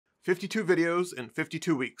52 videos in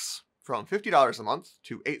 52 weeks, from $50 a month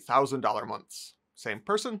to $8,000 months. Same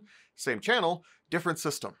person, same channel, different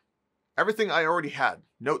system. Everything I already had,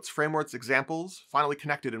 notes, frameworks, examples, finally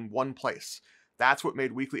connected in one place. That's what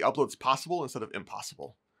made weekly uploads possible instead of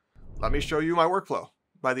impossible. Let me show you my workflow.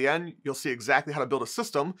 By the end, you'll see exactly how to build a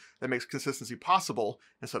system that makes consistency possible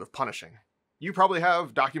instead of punishing. You probably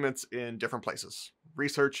have documents in different places,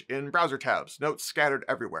 research in browser tabs, notes scattered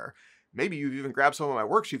everywhere. Maybe you've even grabbed some of my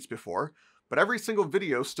worksheets before, but every single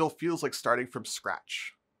video still feels like starting from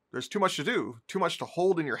scratch. There's too much to do, too much to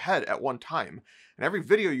hold in your head at one time, and every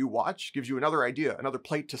video you watch gives you another idea, another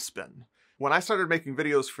plate to spin. When I started making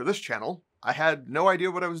videos for this channel, I had no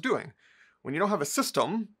idea what I was doing. When you don't have a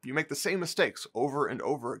system, you make the same mistakes over and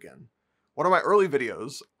over again. One of my early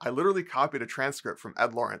videos, I literally copied a transcript from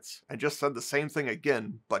Ed Lawrence and just said the same thing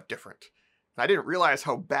again, but different. And I didn't realize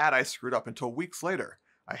how bad I screwed up until weeks later.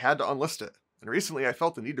 I had to unlist it, and recently I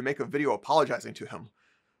felt the need to make a video apologizing to him.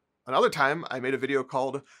 Another time, I made a video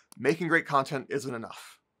called "Making Great Content Isn't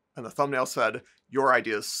Enough," and the thumbnail said, "Your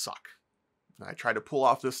ideas suck." And I tried to pull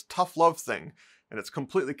off this tough love thing, and it's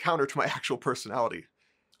completely counter to my actual personality.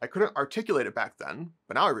 I couldn't articulate it back then,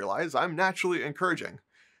 but now I realize I'm naturally encouraging.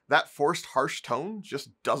 That forced, harsh tone just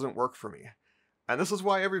doesn't work for me. And this is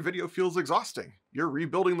why every video feels exhausting. You're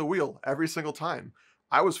rebuilding the wheel every single time.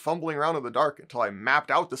 I was fumbling around in the dark until I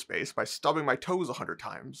mapped out the space by stubbing my toes 100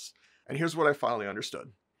 times. And here's what I finally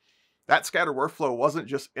understood. That scattered workflow wasn't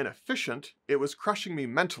just inefficient, it was crushing me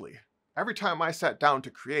mentally. Every time I sat down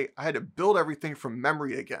to create, I had to build everything from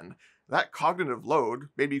memory again. That cognitive load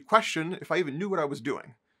made me question if I even knew what I was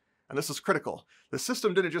doing. And this is critical. The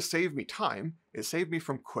system didn't just save me time, it saved me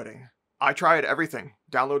from quitting. I tried everything.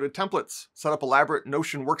 Downloaded templates, set up elaborate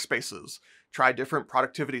Notion workspaces, tried different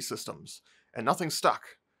productivity systems, and nothing stuck.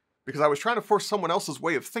 Because I was trying to force someone else's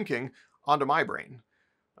way of thinking onto my brain.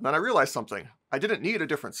 And then I realized something. I didn't need a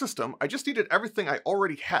different system, I just needed everything I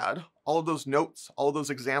already had, all of those notes, all of those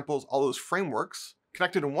examples, all those frameworks,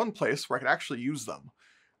 connected in one place where I could actually use them.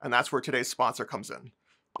 And that's where today's sponsor comes in,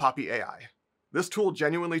 Poppy AI. This tool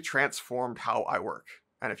genuinely transformed how I work.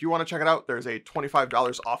 And if you want to check it out, there's a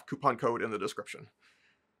 $25 off coupon code in the description.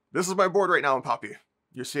 This is my board right now in Poppy.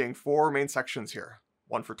 You're seeing 4 main sections here.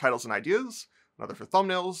 One for titles and ideas, another for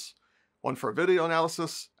thumbnails, one for video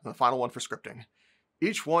analysis, and the final one for scripting.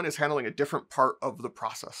 Each one is handling a different part of the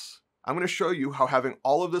process. I'm going to show you how having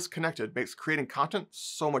all of this connected makes creating content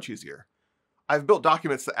so much easier. I've built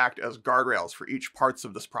documents that act as guardrails for each parts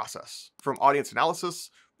of this process, from audience analysis,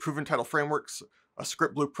 proven title frameworks, a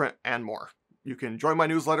script blueprint, and more. You can join my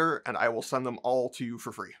newsletter and I will send them all to you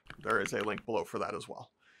for free. There is a link below for that as well.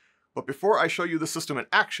 But before I show you the system in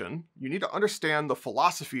action, you need to understand the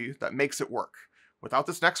philosophy that makes it work. Without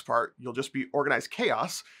this next part, you'll just be organized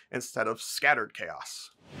chaos instead of scattered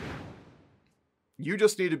chaos. You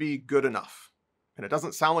just need to be good enough. And it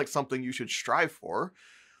doesn't sound like something you should strive for,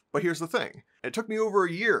 but here's the thing. It took me over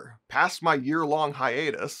a year, past my year-long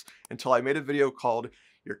hiatus, until I made a video called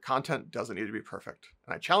 "Your Content Doesn't Need to Be Perfect."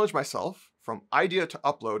 And I challenged myself from idea to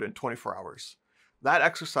upload in 24 hours. That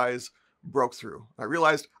exercise broke through. I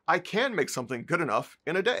realized I can make something good enough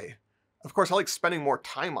in a day. Of course, I like spending more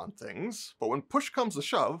time on things, but when push comes to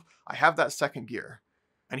shove, I have that second gear.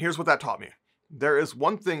 And here's what that taught me. There is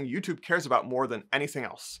one thing YouTube cares about more than anything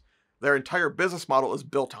else. Their entire business model is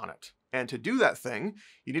built on it. And to do that thing,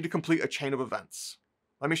 you need to complete a chain of events.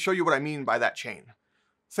 Let me show you what I mean by that chain.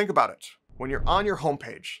 Think about it. When you're on your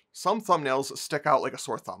homepage, some thumbnails stick out like a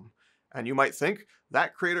sore thumb. And you might think,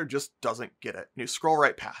 that creator just doesn't get it. And you scroll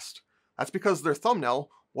right past. That's because their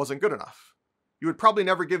thumbnail wasn't good enough. You would probably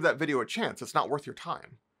never give that video a chance. It's not worth your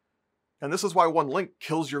time. And this is why one link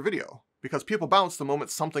kills your video, because people bounce the moment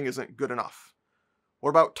something isn't good enough. What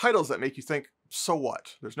about titles that make you think, so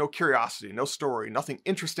what? There's no curiosity, no story, nothing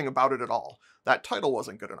interesting about it at all. That title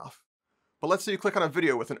wasn't good enough. But let's say you click on a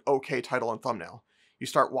video with an okay title and thumbnail. You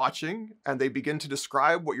start watching and they begin to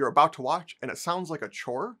describe what you're about to watch and it sounds like a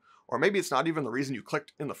chore, or maybe it's not even the reason you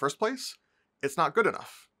clicked in the first place. It's not good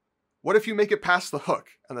enough. What if you make it past the hook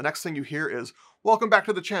and the next thing you hear is, "Welcome back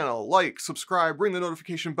to the channel, like, subscribe, ring the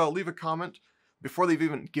notification bell, leave a comment." Before they've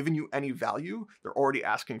even given you any value, they're already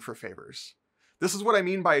asking for favors. This is what I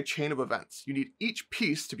mean by a chain of events. You need each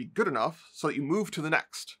piece to be good enough so that you move to the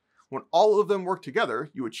next. When all of them work together,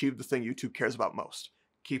 you achieve the thing YouTube cares about most,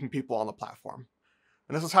 keeping people on the platform.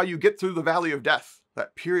 And this is how you get through the valley of death,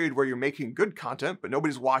 that period where you're making good content but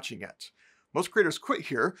nobody's watching it. Most creators quit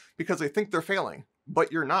here because they think they're failing.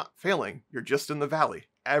 But you're not failing, you're just in the valley.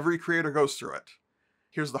 Every creator goes through it.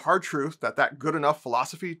 Here's the hard truth that good enough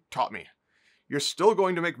philosophy taught me. You're still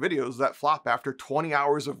going to make videos that flop after 20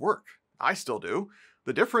 hours of work. I still do.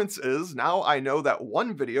 The difference is now I know that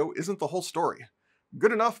one video isn't the whole story.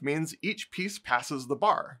 Good enough means each piece passes the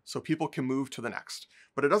bar, so people can move to the next.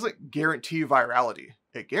 But it doesn't guarantee virality.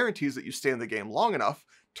 It guarantees that you stay in the game long enough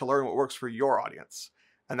to learn what works for your audience.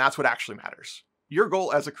 And that's what actually matters. Your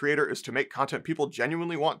goal as a creator is to make content people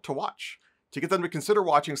genuinely want to watch, to get them to consider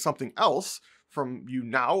watching something else from you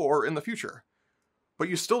now or in the future. But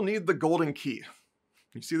you still need the golden key.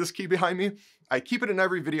 You see this key behind me? I keep it in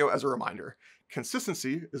every video as a reminder.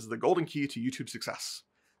 Consistency is the golden key to YouTube success.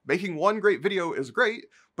 Making one great video is great,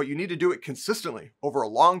 but you need to do it consistently over a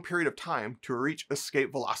long period of time to reach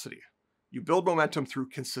escape velocity. You build momentum through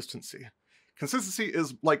consistency. Consistency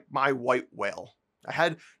is like my white whale. I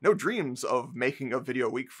had no dreams of making a video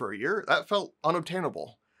a week for a year. That felt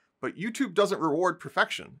unobtainable. But YouTube doesn't reward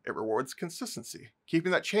perfection. It rewards consistency.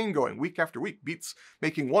 Keeping that chain going week after week beats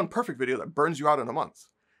making one perfect video that burns you out in a month.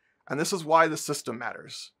 And this is why the system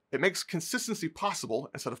matters. It makes consistency possible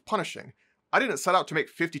instead of punishing. I didn't set out to make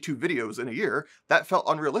 52 videos in a year. That felt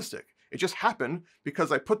unrealistic. It just happened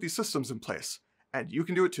because I put these systems in place. And you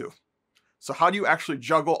can do it too. So how do you actually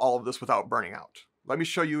juggle all of this without burning out? Let me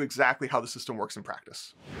show you exactly how the system works in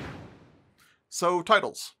practice. So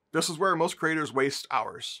titles. This is where most creators waste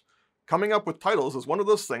hours. Coming up with titles is one of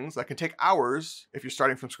those things that can take hours if you're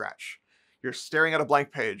starting from scratch. You're staring at a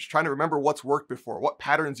blank page, trying to remember what's worked before, what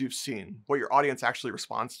patterns you've seen, what your audience actually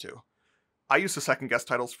responds to. I used to second guess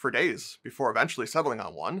titles for days before eventually settling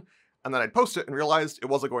on one, and then I'd post it and realized it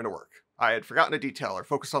wasn't going to work. I had forgotten a detail or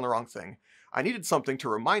focused on the wrong thing. I needed something to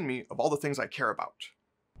remind me of all the things I care about.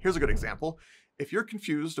 Here's a good example. If you're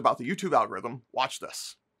confused about the YouTube algorithm, watch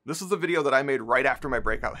this. This is the video that I made right after my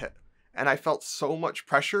breakout hit. And I felt so much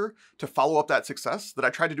pressure to follow up that success that I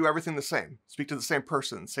tried to do everything the same. Speak to the same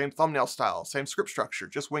person, same thumbnail style, same script structure,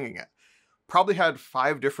 just winging it. Probably had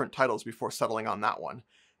 5 different titles before settling on that one.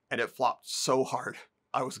 And it flopped so hard.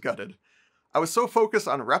 I was gutted. I was so focused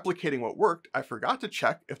on replicating what worked, I forgot to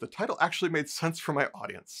check if the title actually made sense for my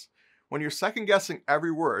audience. When you're second guessing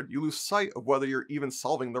every word, you lose sight of whether you're even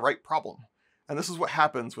solving the right problem. And this is what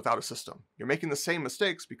happens without a system. You're making the same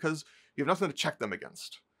mistakes because you have nothing to check them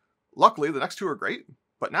against. Luckily, the next 2 are great,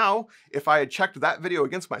 but now, if I had checked that video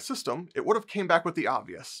against my system, it would have came back with the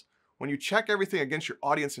obvious. When you check everything against your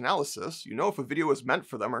audience analysis, you know if a video is meant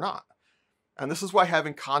for them or not. And this is why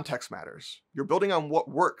having context matters. You're building on what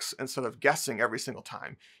works instead of guessing every single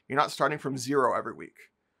time. You're not starting from zero every week.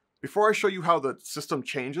 Before I show you how the system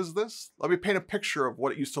changes this, let me paint a picture of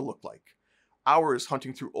what it used to look like. Hours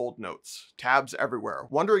hunting through old notes, tabs everywhere,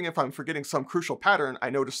 wondering if I'm forgetting some crucial pattern I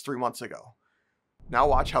noticed 3 months ago. Now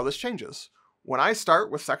watch how this changes. When I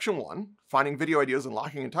start with section 1, finding video ideas and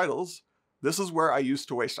locking in titles, this is where I used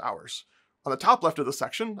to waste hours. On the top left of the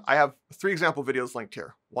section, I have 3 example videos linked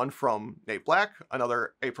here. One from Nate Black,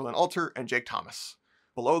 another April and Alter, and Jake Thomas.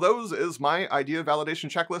 Below those is my idea validation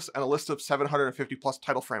checklist and a list of 750 plus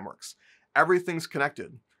title frameworks. Everything's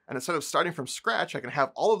connected. And instead of starting from scratch, I can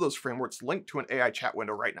have all of those frameworks linked to an AI chat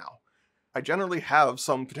window right now. I generally have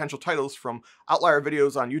some potential titles from outlier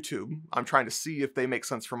videos on YouTube. I'm trying to see if they make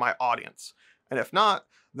sense for my audience. And if not,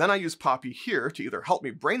 then I use Poppy here to either help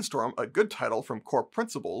me brainstorm a good title from core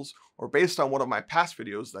principles or based on one of my past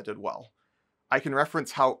videos that did well. I can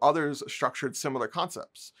reference how others structured similar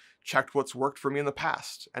concepts, checked what's worked for me in the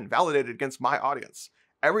past, and validated against my audience.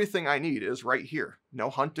 Everything I need is right here. No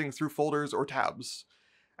hunting through folders or tabs.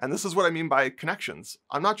 And this is what I mean by connections.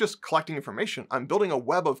 I'm not just collecting information, I'm building a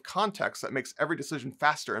web of context that makes every decision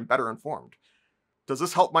faster and better informed. Does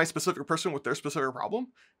this help my specific person with their specific problem?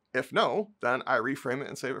 If no, then I reframe it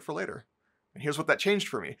and save it for later. And here's what that changed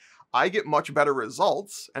for me. I get much better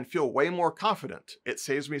results and feel way more confident. It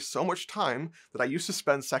saves me so much time that I used to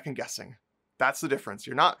spend second guessing. That's the difference.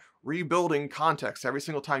 You're not rebuilding context every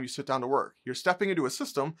single time you sit down to work. You're stepping into a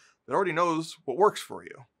system that already knows what works for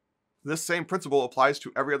you. This same principle applies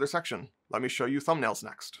to every other section. Let me show you thumbnails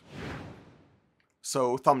next.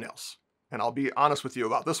 So thumbnails, and I'll be honest with you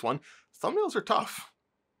about this one, thumbnails are tough.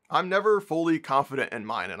 I'm never fully confident in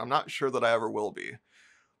mine, and I'm not sure that I ever will be.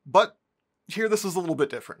 But here this is a little bit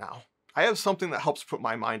different now. I have something that helps put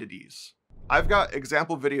my mind at ease. I've got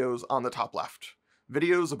example videos on the top left,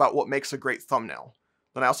 videos about what makes a great thumbnail.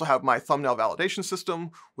 Then I also have my thumbnail validation system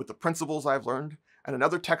with the principles I've learned, and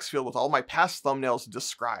another text field with all my past thumbnails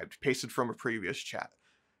described, pasted from a previous chat.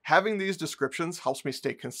 Having these descriptions helps me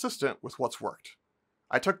stay consistent with what's worked.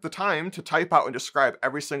 I took the time to type out and describe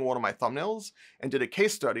every single one of my thumbnails and did a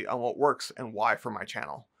case study on what works and why for my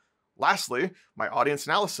channel. Lastly, my audience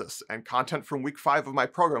analysis and content from week 5 of my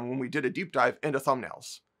program when we did a deep dive into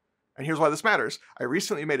thumbnails. And here's why this matters. I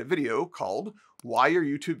recently made a video called Why Your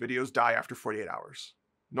YouTube Videos Die After 48 Hours.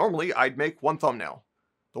 Normally, I'd make one thumbnail.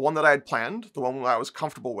 The one that I had planned, the one that I was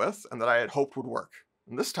comfortable with, and that I had hoped would work.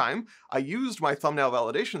 And this time, I used my thumbnail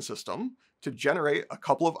validation system to generate a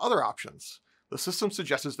couple of other options. The system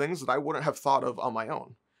suggested things that I wouldn't have thought of on my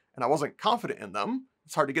own, and I wasn't confident in them.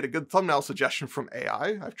 It's hard to get a good thumbnail suggestion from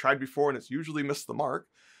AI. I've tried before and it's usually missed the mark.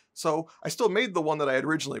 So I still made the one that I had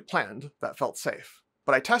originally planned that felt safe.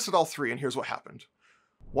 But I tested all three and here's what happened.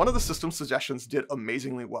 One of the system's suggestions did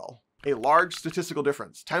amazingly well. A large statistical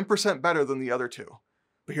difference, 10% better than the other two.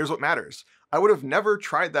 But here's what matters. I would have never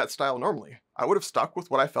tried that style normally. I would have stuck with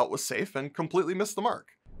what I felt was safe and completely missed the mark.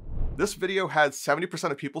 This video had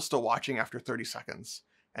 70% of people still watching after 30 seconds,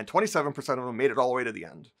 and 27% of them made it all the way to the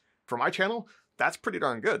end. For my channel, that's pretty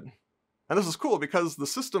darn good. And this is cool because the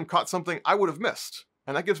system caught something I would have missed,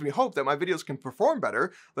 and that gives me hope that my videos can perform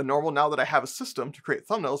better than normal now that I have a system to create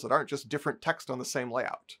thumbnails that aren't just different text on the same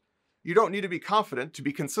layout. You don't need to be confident to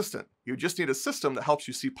be consistent. You just need a system that helps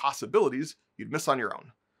you see possibilities you'd miss on your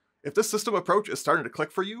own. If this system approach is starting to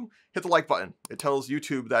click for you, hit the like button. It tells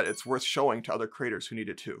YouTube that it's worth showing to other creators who need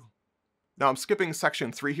it too. Now I'm skipping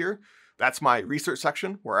section 3 here. That's my research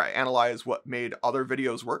section where I analyze what made other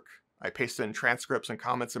videos work. I paste in transcripts and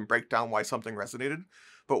comments and break down why something resonated.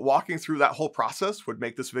 But walking through that whole process would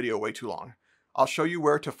make this video way too long. I'll show you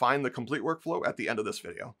where to find the complete workflow at the end of this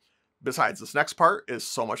video. Besides, this next part is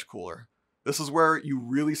so much cooler. This is where you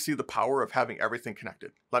really see the power of having everything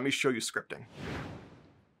connected. Let me show you scripting.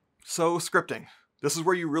 So scripting, this is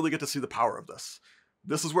where you really get to see the power of this.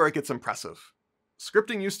 This is where it gets impressive.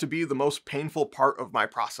 Scripting used to be the most painful part of my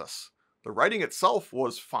process. The writing itself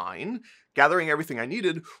was fine. Gathering everything I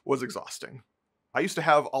needed was exhausting. I used to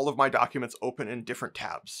have all of my documents open in different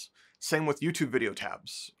tabs. Same with YouTube video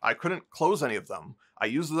tabs. I couldn't close any of them. I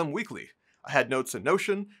used them weekly. I had notes in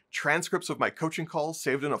Notion, transcripts of my coaching calls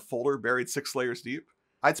saved in a folder buried 6 layers deep.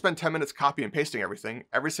 I'd spend 10 minutes copy and pasting everything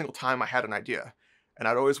every single time I had an idea. And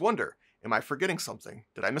I'd always wonder, am I forgetting something?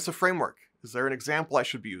 Did I miss a framework? Is there an example I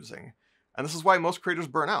should be using? And this is why most creators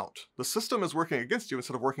burn out. The system is working against you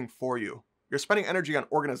instead of working for you. You're spending energy on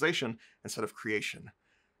organization instead of creation.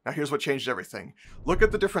 Now here's what changed everything. Look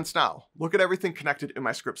at the difference now. Look at everything connected in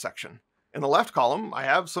my script section. In the left column, I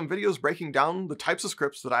have some videos breaking down the types of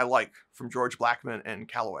scripts that I like from George Blackman and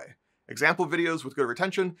Callaway. Example videos with good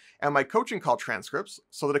retention, and my coaching call transcripts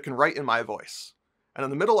so that it can write in my voice. And in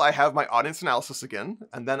the middle, I have my audience analysis again,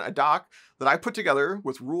 and then a doc that I put together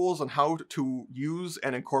with rules on how to use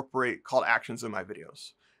and incorporate call to actions in my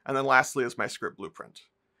videos. And then lastly is my script blueprint.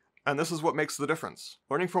 And this is what makes the difference.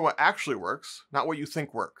 Learning from what actually works, not what you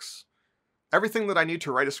think works. Everything that I need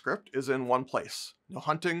to write a script is in one place. No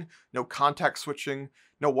hunting, no context switching,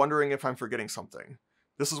 no wondering if I'm forgetting something.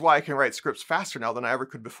 This is why I can write scripts faster now than I ever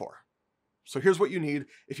could before. So here's what you need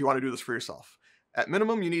if you want to do this for yourself. At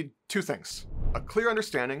minimum, you need 2 things. A clear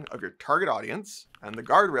understanding of your target audience and the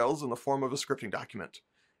guardrails in the form of a scripting document.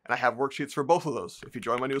 And I have worksheets for both of those. If you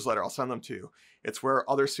join my newsletter, I'll send them to you. It's where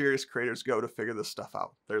other serious creators go to figure this stuff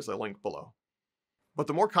out. There's a link below. But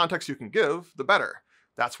the more context you can give, the better.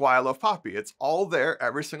 That's why I love Poppy. It's all there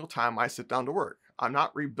every single time I sit down to work. I'm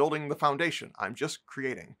not rebuilding the foundation. I'm just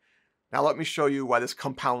creating. Now let me show you why this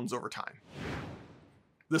compounds over time.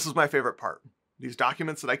 This is my favorite part. These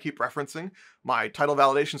documents that I keep referencing, my title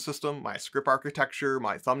validation system, my script architecture,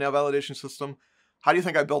 my thumbnail validation system, how do you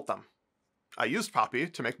think I built them? I used Poppy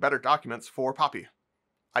to make better documents for Poppy.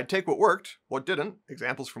 I'd take what worked, what didn't,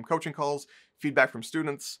 examples from coaching calls, feedback from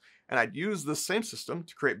students, and I'd use this same system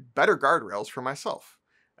to create better guardrails for myself.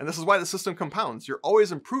 And this is why the system compounds. You're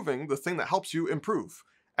always improving the thing that helps you improve.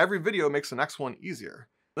 Every video makes the next one easier.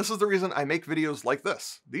 This is the reason I make videos like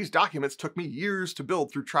this. These documents took me years to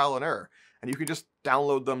build through trial and error, and you can just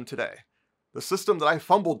download them today. The system that I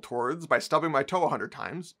fumbled towards by stubbing my toe 100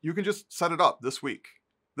 times, you can just set it up this week.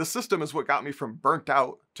 This system is what got me from burnt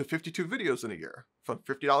out to 52 videos in a year, from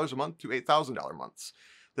 $50 a month to $8,000 months.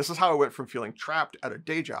 This is how I went from feeling trapped at a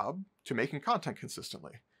day job to making content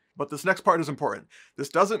consistently. But this next part is important. This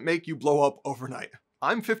doesn't make you blow up overnight.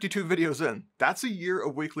 I'm 52 videos in. That's a year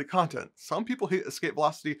of weekly content. Some people hit escape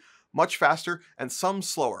velocity much faster and some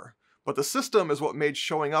slower. But the system is what made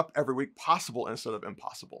showing up every week possible instead of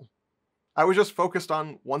impossible. I was just focused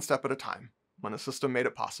on one step at a time when the system made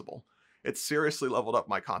it possible. It seriously leveled up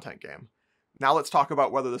my content game. Now let's talk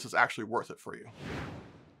about whether this is actually worth it for you.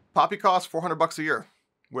 Poppy costs $400 a year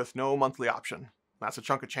with no monthly option. That's a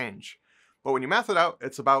chunk of change. But when you math it out,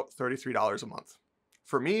 it's about $33 a month.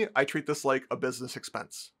 For me, I treat this like a business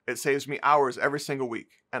expense. It saves me hours every single week,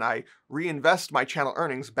 and I reinvest my channel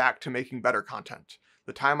earnings back to making better content.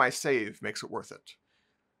 The time I save makes it worth it.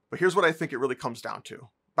 But here's what I think it really comes down to.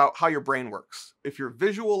 about how your brain works. If you're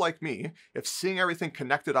visual like me, if seeing everything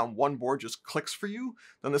connected on one board just clicks for you,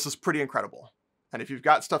 then this is pretty incredible. And if you've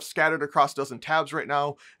got stuff scattered across a dozen tabs right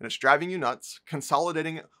now and it's driving you nuts,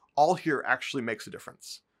 consolidating it all here actually makes a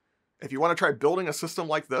difference. If you want to try building a system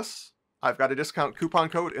like this, I've got a discount coupon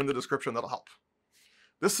code in the description that'll help.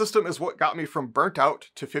 This system is what got me from burnt out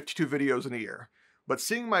to 52 videos in a year. But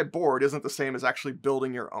seeing my board isn't the same as actually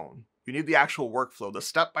building your own. You need the actual workflow, the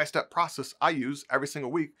step-by-step process I use every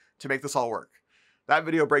single week to make this all work. That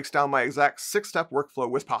video breaks down my exact 6-step workflow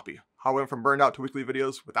with Poppy, how I went from burned out to weekly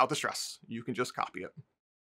videos without the stress. You can just copy it.